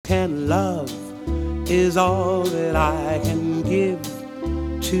can love is all that I can give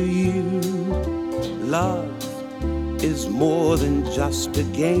to you. Love is more than just a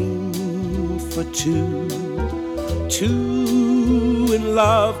game for two. Two in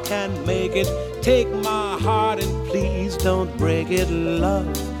love can make it. Take my heart and please don't break it.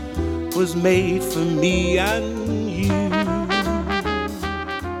 Love was made for me and you.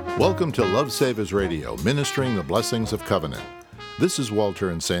 Welcome to Love Savers Radio, ministering the blessings of covenant. This is Walter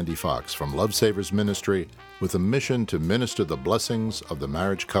and Sandy Fox from Love Savers Ministry with a mission to minister the blessings of the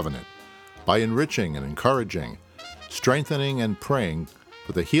marriage covenant by enriching and encouraging, strengthening and praying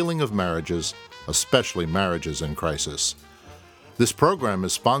for the healing of marriages, especially marriages in crisis. This program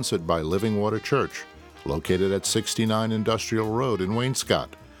is sponsored by Living Water Church, located at 69 Industrial Road in Waynescott,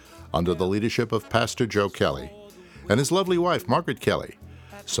 under the leadership of Pastor Joe Kelly and his lovely wife, Margaret Kelly.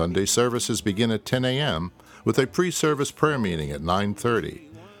 Sunday services begin at 10 a.m. with a pre-service prayer meeting at 9:30.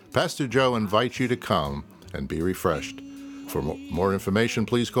 Pastor Joe invites you to come and be refreshed. For more information,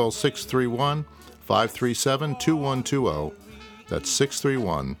 please call 631-537-2120. That's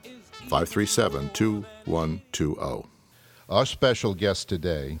 631-537-2120. Our special guest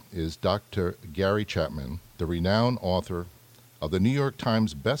today is Dr. Gary Chapman, the renowned author of the New York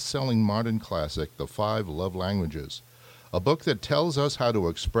Times best-selling modern classic, The 5 Love Languages, a book that tells us how to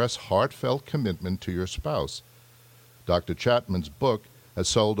express heartfelt commitment to your spouse. Dr. Chapman's book has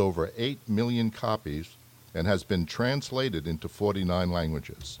sold over 8 million copies and has been translated into 49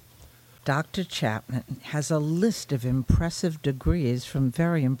 languages. Dr. Chapman has a list of impressive degrees from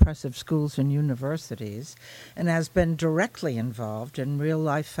very impressive schools and universities and has been directly involved in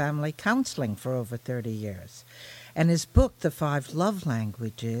real-life family counseling for over 30 years. And his book, The 5 Love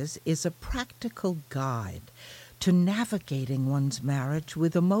Languages, is a practical guide to navigating one's marriage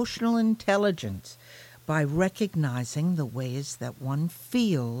with emotional intelligence by recognizing the ways that one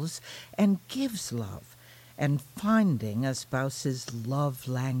feels and gives love and finding a spouse's love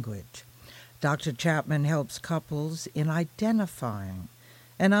language. Dr. Chapman helps couples in identifying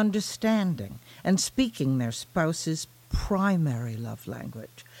and understanding and speaking their spouse's primary love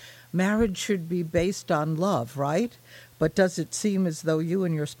language. Marriage should be based on love, right? But does it seem as though you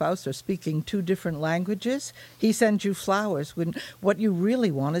and your spouse are speaking two different languages? He sends you flowers when what you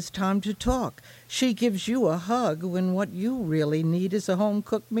really want is time to talk. She gives you a hug when what you really need is a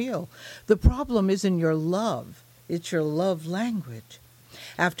home-cooked meal. The problem isn't your love, it's your love language.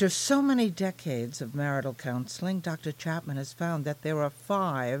 After so many decades of marital counseling, Dr. Chapman has found that there are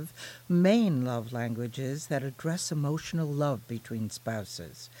 5 main love languages that address emotional love between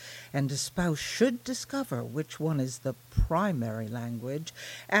spouses. And a spouse should discover which one is the primary language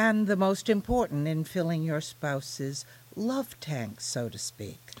and the most important in filling your spouse's love tank, so to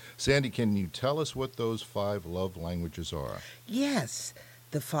speak. Sandy, can you tell us what those 5 love languages are? Yes,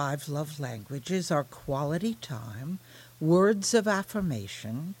 the 5 love languages are quality time, words of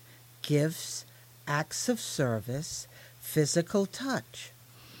affirmation, gifts, acts of service, physical touch.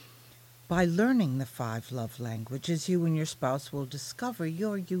 By learning the 5 love languages, you and your spouse will discover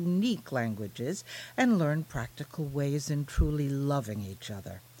your unique languages and learn practical ways in truly loving each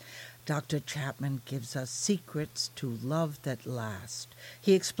other. Dr. Chapman gives us secrets to love that last.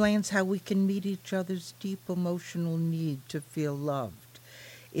 He explains how we can meet each other's deep emotional need to feel loved.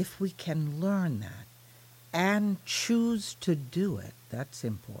 If we can learn that, and choose to do it, that's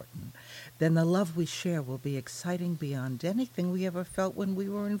important, then the love we share will be exciting beyond anything we ever felt when we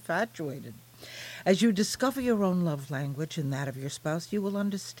were infatuated. As you discover your own love language and that of your spouse, you will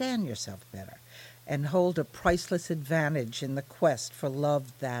understand yourself better and hold a priceless advantage in the quest for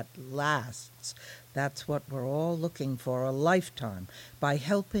love that lasts. That's what we're all looking for, a lifetime, by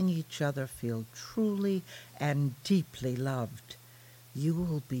helping each other feel truly and deeply loved. You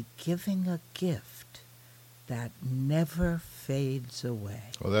will be giving a gift that never fades away.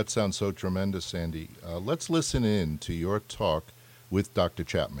 Well, that sounds so tremendous, Sandy. Let's listen in to your talk with Dr.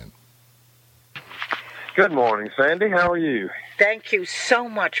 Chapman. Good morning, Sandy. How are you? Thank you so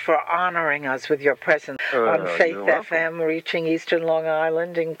much for honoring us with your presence on Faith FM, reaching Eastern Long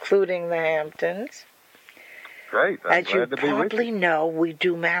Island, including the Hamptons. Great. As you probably know, we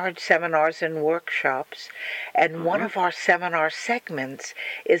do marriage seminars and workshops, and one of our seminar segments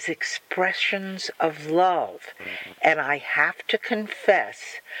is expressions of love. And I have to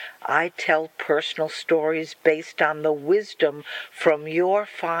confess, I tell personal stories based on the wisdom from your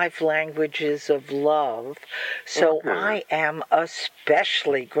 5 languages of love. So I am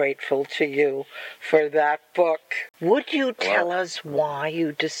especially grateful to you for that book. Would you tell us why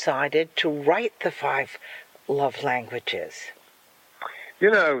you decided to write the 5 love languages? You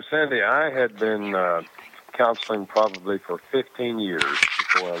know, Sandy, I had been counseling probably for 15 years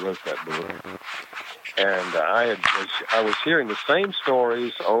before before I wrote that book. And I was hearing the same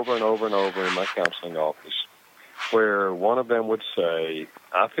stories over and over and over in my counseling office, where one of them would say,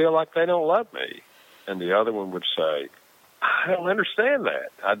 I feel like they don't love me. And the other one would say, I don't understand that.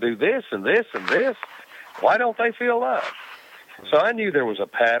 I do this and this and this. Why don't they feel loved? So I knew there was a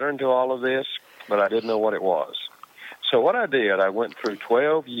pattern to all of this, but I didn't know what it was. So what I did, I went through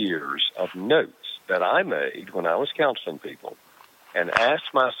 12 years of notes that I made when I was counseling people and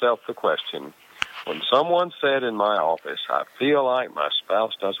asked myself the question, when someone said in my office, I feel like my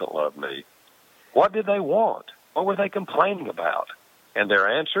spouse doesn't love me, what did they want? What were they complaining about? And their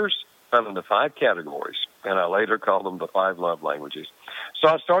answers fell into 5 categories, and I later called them the 5 love languages. So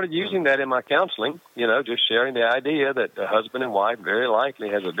I started using that in my counseling, just sharing the idea that the husband and wife very likely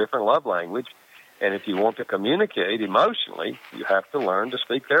has a different love language, and if you want to communicate emotionally, you have to learn to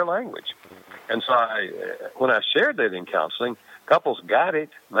speak their language. And so when I shared that in counseling, couples got it,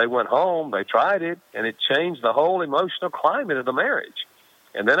 they went home, they tried it, and it changed the whole emotional climate of the marriage.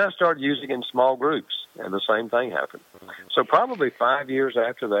 And then I started using it in small groups, and the same thing happened. So probably 5 years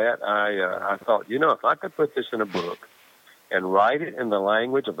after that, I thought, if I could put this in a book and write it in the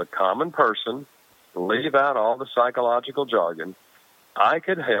language of the common person, leave out all the psychological jargon, I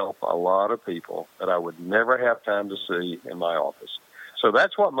could help a lot of people that I would never have time to see in my office. So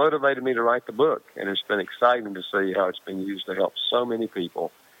that's what motivated me to write the book, and it's been exciting to see how it's been used to help so many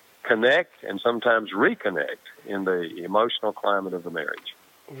people connect and sometimes reconnect in the emotional climate of the marriage.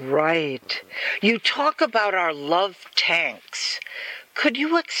 Right. You talk about our love tanks. Could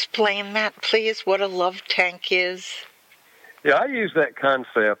you explain that, please, what a love tank is? Yeah, I use that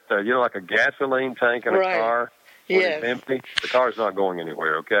concept, like a gasoline tank in a car. When it's empty, the car's not going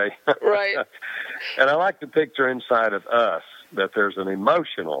anywhere, okay? Right. And I like to picture inside of us that there's an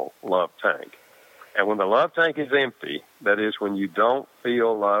emotional love tank. And when the love tank is empty, that is when you don't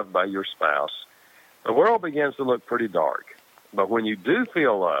feel loved by your spouse, the world begins to look pretty dark. But when you do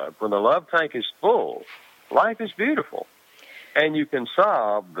feel loved, when the love tank is full, life is beautiful. And you can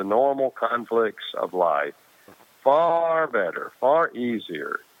solve the normal conflicts of life far better, far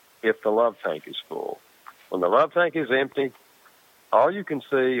easier if the love tank is full. When the love tank is empty, all you can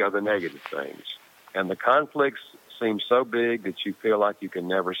see are the negative things. And the conflicts seem so big that you feel like you can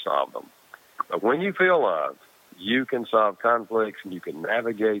never solve them. But when you feel loved, you can solve conflicts and you can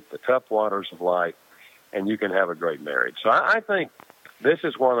navigate the tough waters of life and you can have a great marriage. So I think this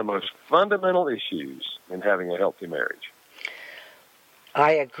is one of the most fundamental issues in having a healthy marriage.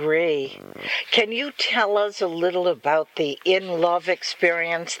 I agree. Can you tell us a little about the in-love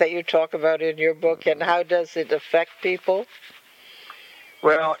experience that you talk about in your book, and how does it affect people?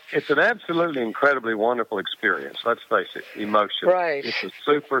 Well, it's an absolutely incredibly wonderful experience. Let's face it, emotionally. Right. It's a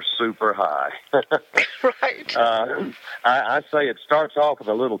super, super high. Right. I say it starts off with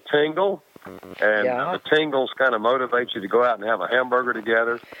a little tingle, and the tingles kind of motivate you to go out and have a hamburger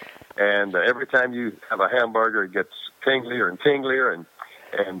together. And every time you have a hamburger, it gets tinglier and tinglier,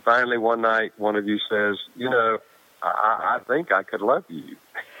 and finally, one night, one of you says, I think I could love you.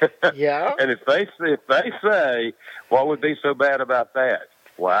 Yeah. And if they say, what would be so bad about that?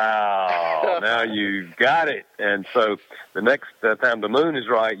 Wow, now you got it. And so the next time the moon is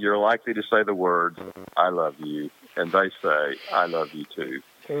right, you're likely to say the words, I love you. And they say, I love you too.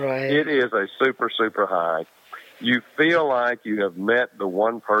 Right. It is a super, super high. You feel like you have met the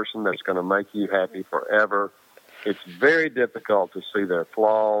one person that's going to make you happy forever. It's very difficult to see their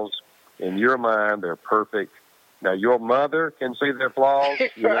flaws. In your mind, they're perfect. Now, your mother can see their flaws.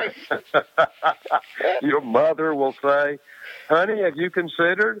 Right. Your mother will say, honey, have you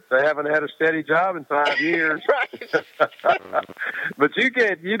considered they haven't had a steady job in 5 years? Right. But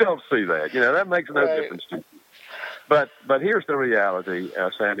you don't see that. That makes no difference to you. But here's the reality,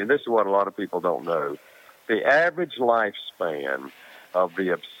 Sandy. This is what a lot of people don't know. The average lifespan of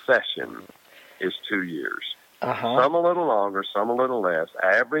the obsession is 2 years. Uh-huh. Some a little longer, some a little less.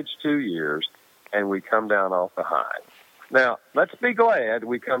 Average 2 years, and we come down off the high. Now, let's be glad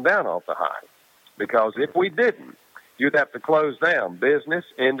we come down off the high, because if we didn't, you'd have to close down business,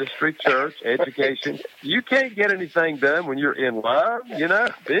 industry, church, education. You can't get anything done when you're in love,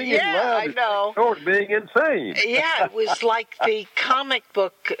 Being in love is sort of being insane. Yeah, it was like the comic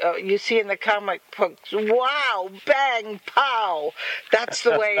book you see in the comic books. Wow, bang, pow. That's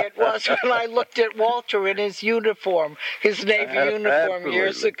the way it was when I looked at Walter in his uniform, his Navy uniform Absolutely.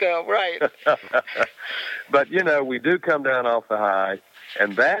 Years ago. Right. But, we do come down off the high,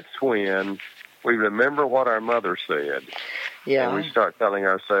 and that's when we remember what our mother said. Yeah. And we start telling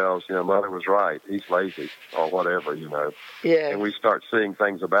ourselves, Mother was right. He's lazy or whatever, Yeah. And we start seeing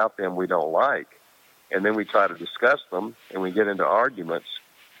things about them we don't like. And then we try to discuss them, and we get into arguments.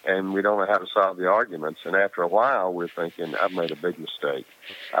 and we don't know how to solve the arguments. And after a while, we're thinking, I've made a big mistake.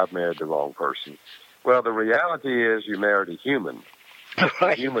 I've married the wrong person. Well, the reality is you married a human.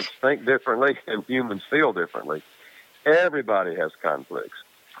 Right. Humans think differently, and humans feel differently. Everybody has conflicts.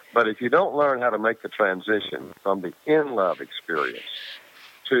 But if you don't learn how to make the transition from the in-love experience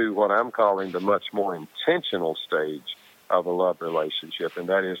to what I'm calling the much more intentional stage of a love relationship, and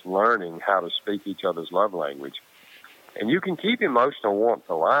that is learning how to speak each other's love language. And you can keep emotional warmth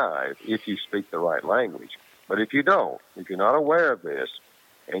alive if you speak the right language. But if you don't, if you're not aware of this,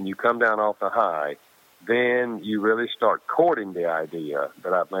 and you come down off the high, then you really start courting the idea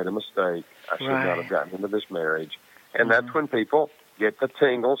that I've made a mistake. I should not have gotten into this marriage. And that's when people get the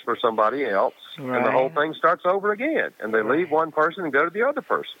tingles for somebody else, and the whole thing starts over again. And they leave one person and go to the other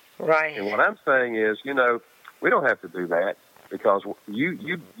person. Right. And what I'm saying is, we don't have to do that, because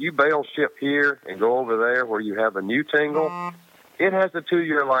you bail ship here and go over there where you have a new tingle. It has a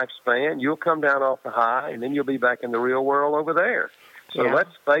 2-year lifespan. You'll come down off the high, and then you'll be back in the real world over there. So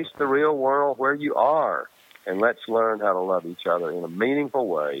let's face the real world where you are, and let's learn how to love each other in a meaningful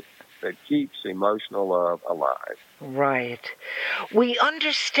way that keeps emotional love alive. Right. We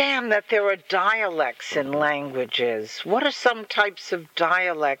understand that there are dialects in languages. What are some types of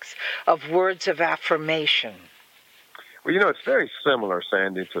dialects of words of affirmation? Well, it's very similar,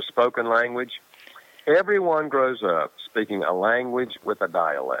 Sandy, to spoken language. Everyone grows up speaking a language with a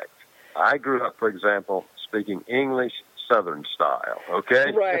dialect. I grew up, for example, speaking English Southern style,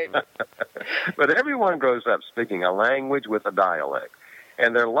 okay? Right. But everyone grows up speaking a language with a dialect.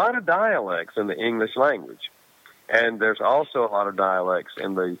 And there are a lot of dialects in the English language. And there's also a lot of dialects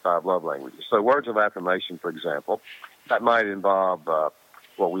in the 5 love languages. So words of affirmation, for example, that might involve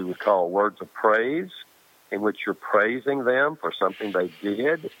what we would call words of praise, in which you're praising them for something they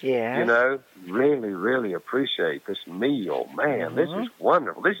did. Yes. Really, really appreciate this meal. Man, this is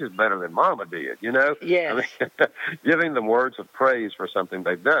wonderful. This is better than Mama did, Yes. Giving them words of praise for something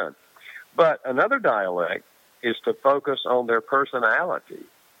they've done. But another dialect is to focus on their personality.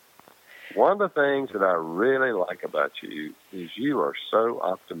 One of the things that I really like about you is you are so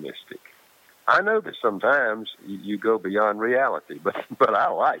optimistic. I know that sometimes you go beyond reality, but I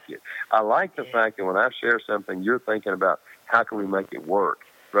like it. I like the fact that when I share something, you're thinking about how can we make it work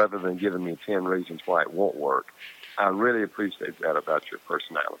rather than giving me 10 reasons why it won't work. I really appreciate that about your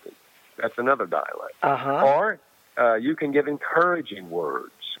personality. That's another dialect. Or you can give encouraging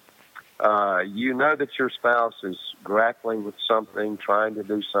words. You know that your spouse is grappling with something, trying to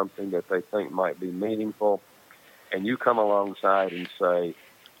do something that they think might be meaningful, and you come alongside and say,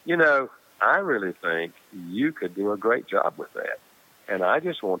 I really think you could do a great job with that, and I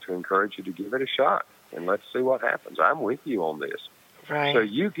just want to encourage you to give it a shot, and let's see what happens. I'm with you on this. Right. So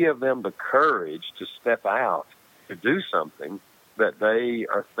you give them the courage to step out to do something that they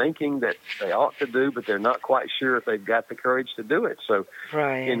are thinking that they ought to do, but they're not quite sure if they've got the courage to do it. So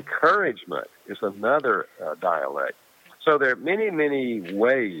encouragement is another dialect. So there are many, many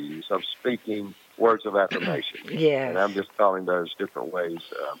ways of speaking words of affirmation. Yes. And I'm just calling those different ways,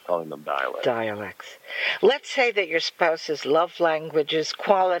 I'm calling them dialects. Dialects. Let's say that your spouse's love language is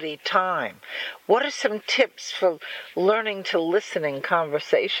quality time. What are some tips for learning to listen in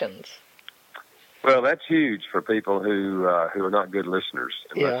conversations? Well, that's huge for people who are not good listeners.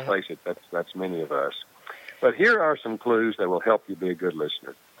 And let's face it, that's many of us. But here are some clues that will help you be a good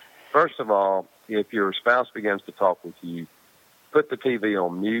listener. First of all, if your spouse begins to talk with you, put the TV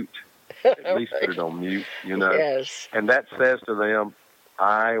on mute. At least put it on mute, Yes. And that says to them,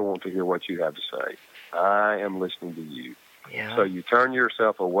 I want to hear what you have to say. I am listening to you. Yeah. So you turn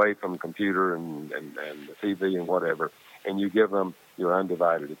yourself away from the computer and the TV and whatever, and you give them your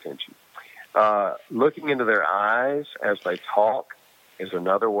undivided attention. Looking into their eyes as they talk is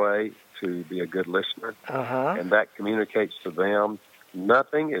another way to be a good listener, and that communicates to them,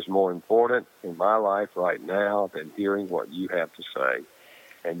 nothing is more important in my life right now than hearing what you have to say,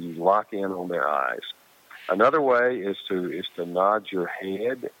 and you lock in on their eyes. Another way is to nod your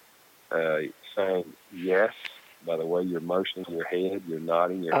head, saying yes. By the way you're motioning your head, you're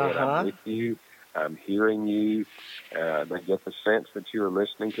nodding your head. I'm with you. I'm hearing you. They get the sense that you're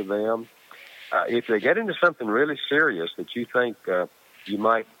listening to them. If they get into something really serious that you think you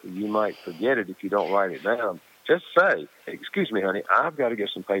might forget it if you don't write it down, just say, excuse me, honey, I've got to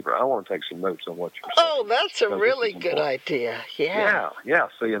get some paper. I want to take some notes on what you're saying. Oh, that's a really good idea. Yeah. Yeah.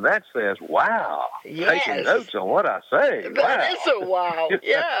 See, and that says, wow, yes. Taking notes on what I say. That is a wow.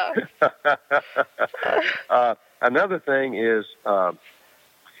 Yeah. Another thing is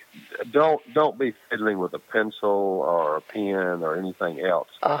don't be fiddling with a pencil or a pen or anything else.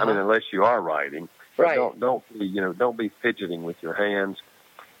 I mean, unless you are writing. Right. Don't be fidgeting with your hands.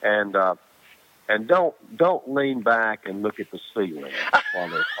 And don't lean back and look at the ceiling while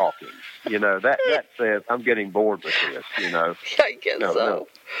they're talking. You know, that says, I'm getting bored with this, you know. I guess so. No.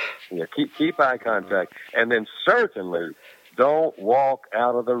 Yeah, keep eye contact. And then certainly don't walk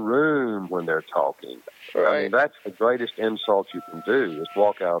out of the room when they're talking. Right. I mean, that's the greatest insult you can do, is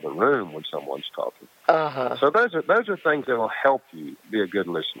walk out of the room when someone's talking. Uh-huh. So those are things that will help you be a good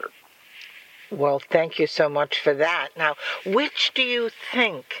listener. Well, thank you so much for that. Now, which do you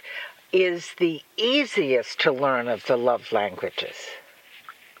think is the easiest to learn of the love languages?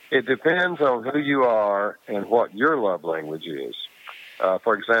 It depends on who you are and what your love language is.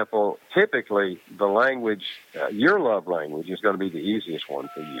 For example, typically the language, your love language, is going to be the easiest one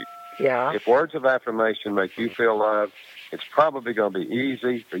for you. Yeah. If words of affirmation make you feel loved, it's probably going to be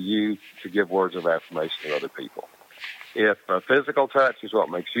easy for you to give words of affirmation to other people. If physical touch is what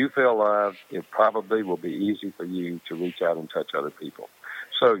makes you feel loved, it probably will be easy for you to reach out and touch other people.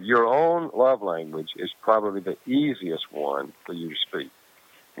 So your own love language is probably the easiest one for you to speak.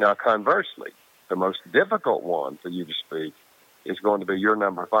 Now, conversely, the most difficult one for you to speak is going to be your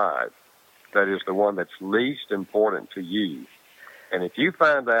number 5. That is the one that's least important to you. And if you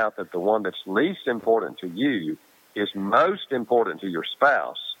find out that the one that's least important to you is most important to your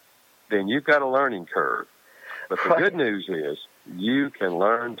spouse, then you've got a learning curve. But the good news is you can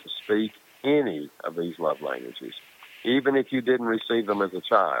learn to speak any of these love languages, even if you didn't receive them as a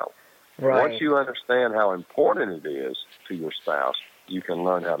child. Right. Once you understand how important it is to your spouse, you can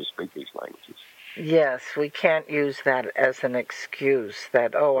learn how to speak these languages. Yes, we can't use that as an excuse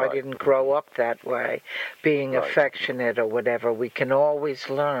that, Right. I didn't grow up that way, being Right. affectionate or whatever. We can always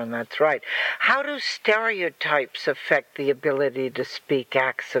learn. That's right. How do stereotypes affect the ability to speak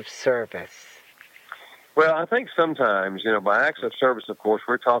acts of service? Well, I think sometimes, by acts of service, of course,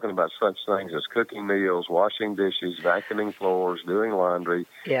 we're talking about such things as cooking meals, washing dishes, vacuuming floors, doing laundry,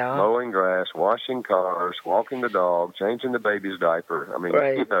 Yeah. mowing grass, washing cars, walking the dog, changing the baby's diaper. I mean,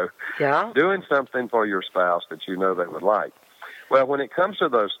 Right. Yeah. doing something for your spouse that you know they would like. Well, when it comes to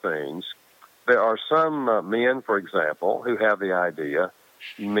those things, there are some men, for example, who have the idea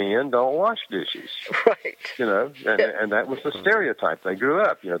men don't wash dishes. Right. And that was the stereotype. They grew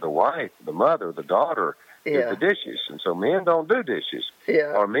up, the wife, the mother, the daughter did Yeah. the dishes. And so men don't do dishes.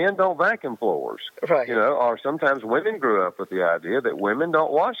 Yeah. Or men don't vacuum floors. Right. Or sometimes women grew up with the idea that women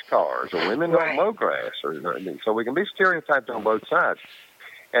don't wash cars or women don't Right. mow grass. So we can be stereotyped on both sides.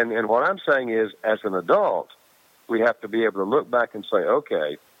 And what I'm saying is, as an adult, we have to be able to look back and say,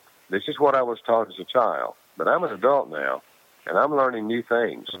 okay, this is what I was taught as a child, but I'm an adult now, and I'm learning new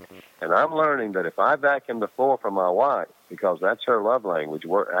things. And I'm learning that if I vacuum the floor for my wife, because that's her love language,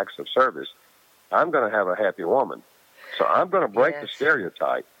 acts of service, I'm going to have a happy woman. So I'm going to break the Yes.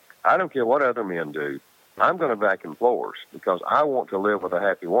 stereotype. I don't care what other men do. I'm going to vacuum floors because I want to live with a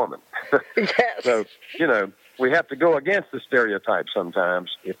happy woman. Yes. So, we have to go against the stereotype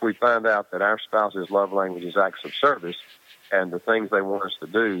sometimes if we find out that our spouse's love language is acts of service and the things they want us to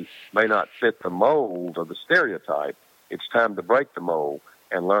do may not fit the mold of the stereotype. It's time to break the mold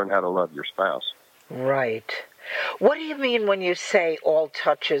and learn how to love your spouse. Right. What do you mean when you say all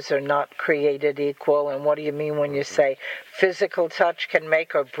touches are not created equal? And what do you mean when you say physical touch can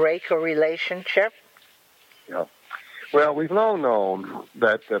make or break a relationship? Yeah. Well, we've long known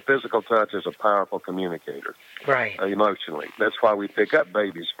that physical touch is a powerful communicator. Right. Emotionally. That's why we pick up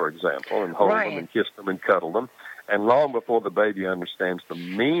babies, for example, and hold Right. them and kiss them and cuddle them. And long before the baby understands the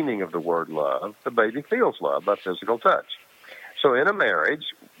meaning of the word love, the baby feels love by physical touch. So in a marriage,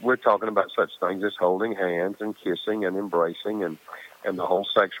 we're talking about such things as holding hands and kissing and embracing and the whole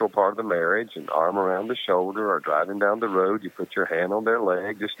sexual part of the marriage, and arm around the shoulder, or driving down the road, you put your hand on their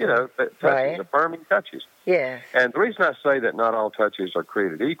leg, just, touches, Right. affirming touches. Yes. And the reason I say that not all touches are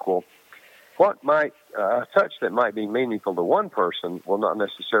created equal, a touch that might be meaningful to one person will not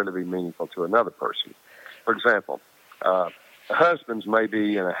necessarily be meaningful to another person. For example, husbands may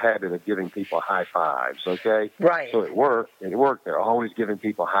be in a habit of giving people high fives, okay? Right. So at work, they're always giving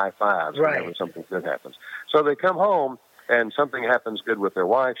people high fives whenever Right. something good happens. So they come home, and something happens good with their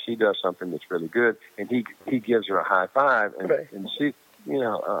wife. She does something that's really good, and he gives her a high five, and, Right. and she,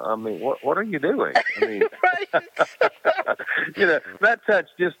 what are you doing? I mean, Right. that touch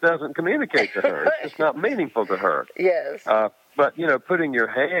just doesn't communicate to her. It's just not meaningful to her. Yes. But, putting your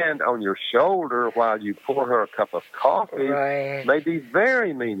hand on your shoulder while you pour her a cup of coffee Right. may be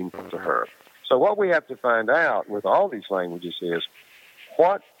very meaningful to her. So what we have to find out with all these languages is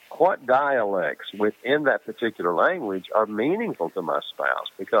what dialects within that particular language are meaningful to my spouse,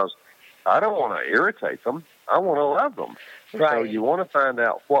 because I don't want to irritate them. I want to love them. So Right. you want to find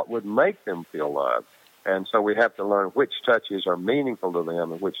out what would make them feel loved. And so we have to learn which touches are meaningful to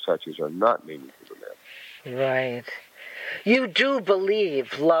them and which touches are not meaningful to them. Right. You do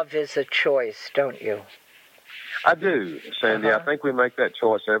believe love is a choice, don't you? I do, Sandy. I think we make that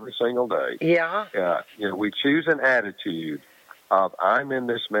choice every single day. Yeah? We choose an attitude of, I'm in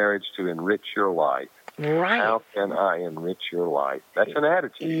this marriage to enrich your life. Right. How can I enrich your life? That's an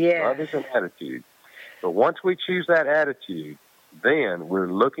attitude. Yes. Love is an attitude. But once we choose that attitude, then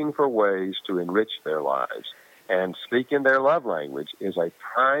we're looking for ways to enrich their lives. And speaking their love language is a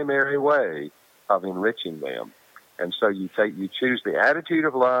primary way of enriching them. And so you choose the attitude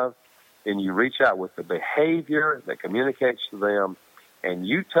of love, and you reach out with the behavior that communicates to them, and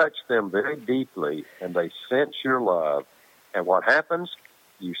you touch them very deeply, and they sense your love. And what happens?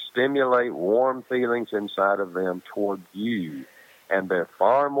 You stimulate warm feelings inside of them toward you, and they're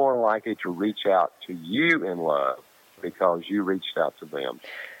far more likely to reach out to you in love because you reached out to them.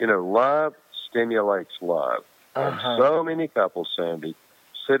 Love stimulates love. And so many couples, Sandy,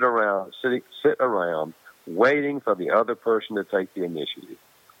 sit around waiting for the other person to take the initiative.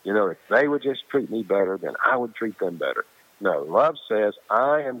 If they would just treat me better, then I would treat them better. No, love says,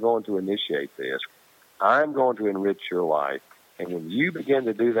 I am going to initiate this. I'm going to enrich your life. And when you begin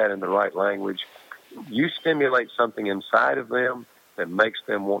to do that in the right language, you stimulate something inside of them that makes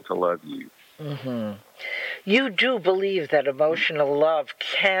them want to love you. Mm-hmm. You do believe that emotional love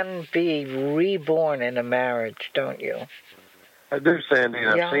can be reborn in a marriage, don't you? I do, Sandy,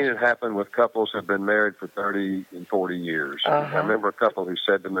 and I've seen it happen with couples who have been married for 30 and 40 years. I remember a couple who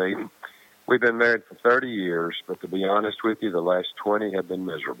said to me, we've been married for 30 years, but to be honest with you, the last 20 have been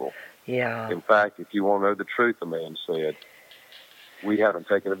miserable. Yeah. In fact, if you want to know the truth, the man said, we haven't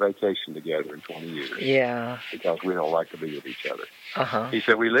taken a vacation together in 20 years. Yeah. Because we don't like to be with each other. Uh-huh. He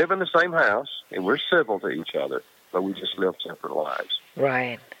said, we live in the same house, and we're civil to each other, but we just live separate lives.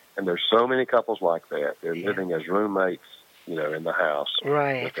 Right. And there's so many couples like that. They're living as roommates, in the house.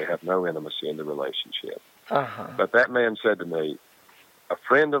 Right. But they have no intimacy in the relationship. Uh-huh. But that man said to me, a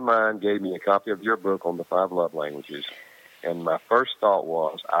friend of mine gave me a copy of your book on the 5 love languages, and my first thought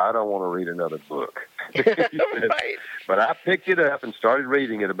was, I don't want to read another book. Right. But I picked it up and started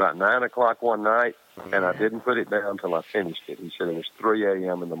reading it about 9 o'clock one night, and I didn't put it down until I finished it. He said it was 3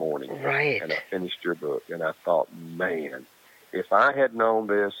 a.m. in the morning. Right. And I finished your book, and I thought, man, if I had known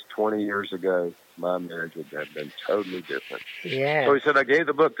this 20 years ago, my marriage would have been totally different. Yeah. So he said, I gave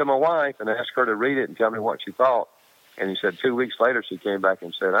the book to my wife and asked her to read it and tell me what she thought. And he said 2 weeks later, she came back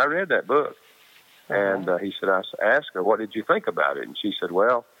and said, I read that book. And he said, I asked her, what did you think about it? And she said,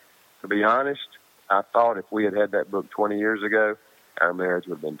 well, to be honest, I thought if we had had that book 20 years ago, our marriage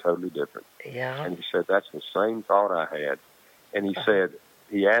would have been totally different. Yeah. And he said, that's the same thought I had. And he said,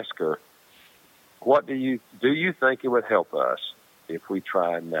 he asked her, what do you think it would help us if we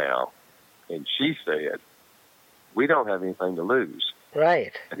tried now? And she said, we don't have anything to lose.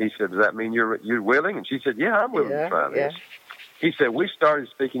 Right. And he said, does that mean you're willing? And she said, yeah, I'm willing to try this. Yeah. He said, we started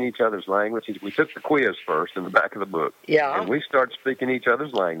speaking each other's language. We took the quiz first in the back of the book. Yeah. And we started speaking each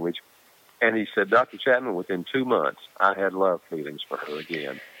other's language. And he said, Dr. Chapman, within 2 months, I had love feelings for her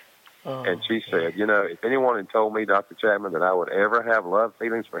again. Oh, and she said, if anyone had told me, Dr. Chapman, that I would ever have love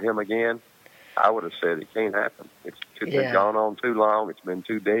feelings for him again, I would have said it can't happen. It's been gone on too long. It's been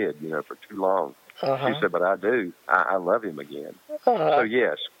too dead, for too long. She said, but I do. I love him again. So,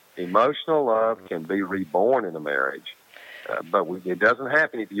 yes, emotional love can be reborn in a marriage. But it doesn't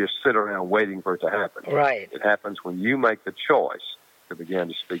happen if you just sit around waiting for it to happen. Right. It happens when you make the choice to begin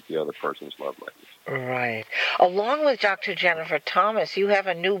to speak the other person's love language. Right. Along with Dr. Jennifer Thomas, you have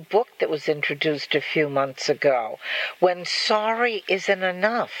a new book that was introduced a few months ago, When Sorry Isn't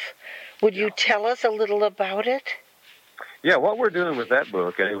Enough. Would you tell us a little about it? Yeah, what we're doing with that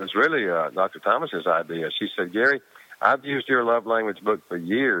book, and it was really Dr. Thomas's idea. She said, Gary, I've used your love language book for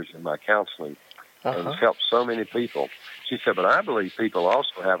years in my counseling, and it's helped so many people. She said, but I believe people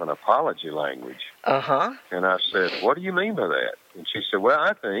also have an apology language. And I said, what do you mean by that? And she said, well,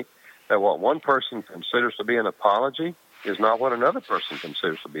 I think that what one person considers to be an apology is not what another person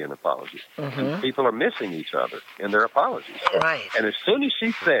considers to be an apology. And people are missing each other in their apologies. Right. And as soon as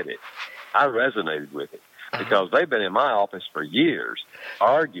she said it, I resonated with it. Because they've been in my office for years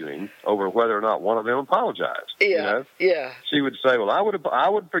arguing over whether or not one of them apologized. Yeah, yeah. She would say, well, I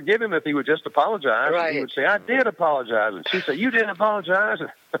would forgive him if he would just apologize. Right. And he would say, I did apologize. And she said, you didn't apologize?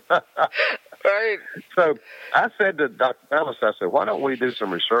 Right. So I said to Dr. Thomas, I said, why don't we do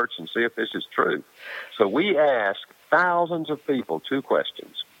some research and see if this is true? So we asked thousands of people 2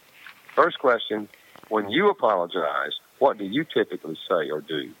 questions. First question, when you apologize, what do you typically say or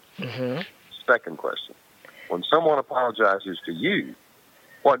do? Second question, when someone apologizes to you,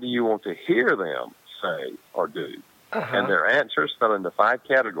 what do you want to hear them say or do. And their answers fell into 5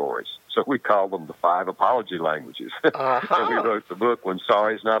 categories. So we call them the 5 apology languages. And we wrote the book When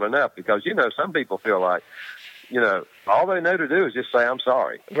Sorry's Not Enough, because, some people feel like, all they know to do is just say, I'm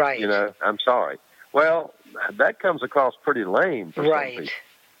sorry. Right. I'm sorry. Well, that comes across pretty lame for some people.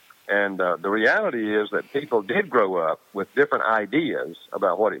 And the reality is that people did grow up with different ideas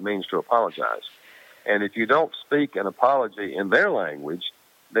about what it means to apologize. And if you don't speak an apology in their language,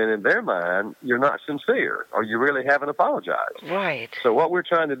 then in their mind, you're not sincere, or you really haven't apologized. Right. So what we're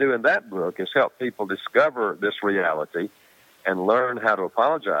trying to do in that book is help people discover this reality and learn how to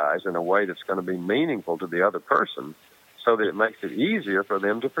apologize in a way that's going to be meaningful to the other person, so that it makes it easier for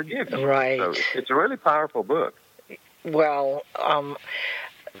them to forgive you. Right. So it's a really powerful book. Well,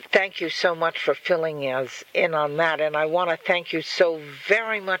 thank you so much for filling us in on that. And I want to thank you so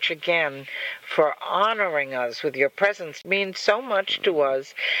very much again for honoring us with your presence. It means so much to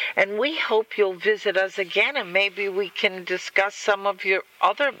us. And we hope you'll visit us again, and maybe we can discuss some of your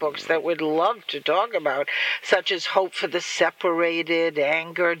other books that we'd love to talk about, such as Hope for the Separated,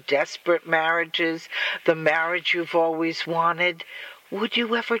 Anger, Desperate Marriages, The Marriage You've Always Wanted. Would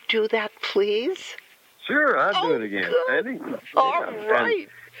you ever do that, please? Sure, I'll do it again, Sandy. All right.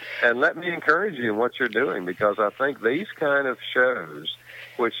 And let me encourage you in what you're doing, because I think these kind of shows,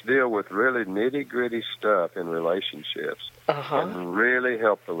 which deal with really nitty-gritty stuff in relationships, can really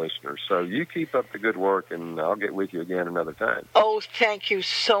help the listeners. So you keep up the good work, and I'll get with you again another time. Oh, thank you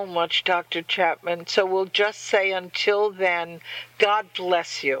so much, Dr. Chapman. So we'll just say until then, God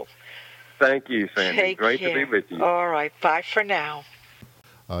bless you. Thank you, Sandy. Great to be with you. All right. Bye for now.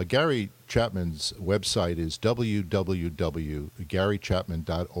 Gary Chapman's website is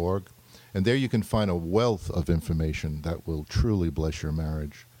www.garychapman.org, and there you can find a wealth of information that will truly bless your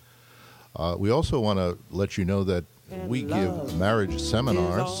marriage. We also want to let you know that we give marriage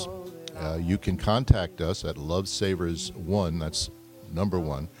seminars. You can contact us at lovesavers1, that's number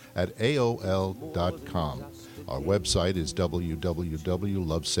 1, at AOL.com. Our website is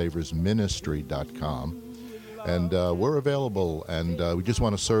www.lovesaversministry.com. And we're available, and we just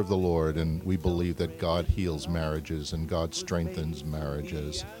want to serve the Lord, and we believe that God heals marriages and God strengthens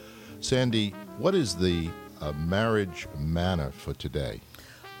marriages. Sandy, what is the marriage manna for today?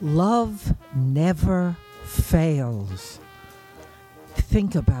 Love never fails.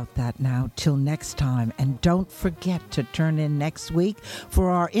 Think about that now till next time. And don't forget to turn in next week for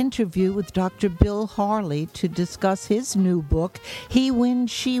our interview with Dr. Bill Harley to discuss his new book, He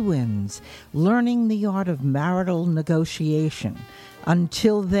Wins, She Wins, Learning the Art of Marital Negotiation.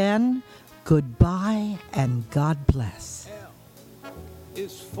 Until then, goodbye and God bless. L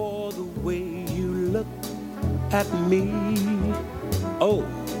is for the way you look at me. O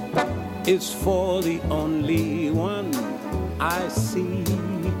is for the only one I see.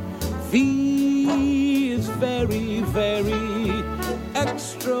 V is very, very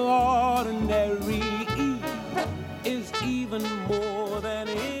extraordinary. E is even more than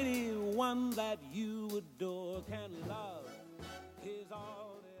anyone that you adore can love. Is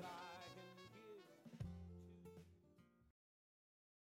all that